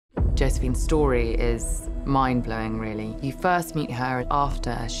Josephine's story is mind-blowing, really. You first meet her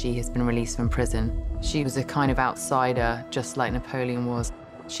after she has been released from prison. She was a kind of outsider, just like Napoleon was.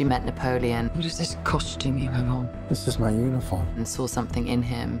 She met Napoleon. What is this costume you have on? This is my uniform. And saw something in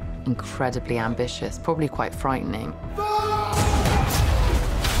him incredibly ambitious, probably quite frightening.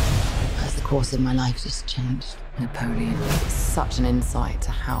 As the course of my life just changed. Napoleon. Such an insight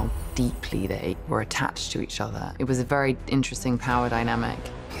to how deeply they were attached to each other. It was a very interesting power dynamic.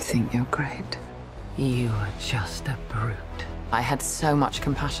 You think you're great? You are just a brute. I had so much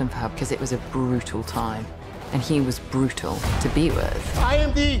compassion for her because it was a brutal time. And he was brutal to be with. I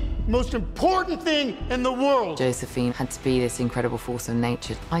am the most important thing in the world. Josephine had to be this incredible force of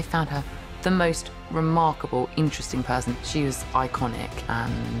nature. I found her the most remarkable, interesting person. She was iconic,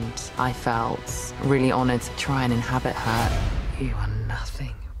 and I felt really honored to try and inhabit her. You are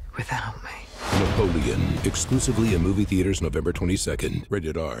nothing without me. Napoleon, exclusively in movie theaters November 22nd.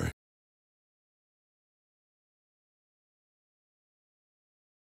 Rated R.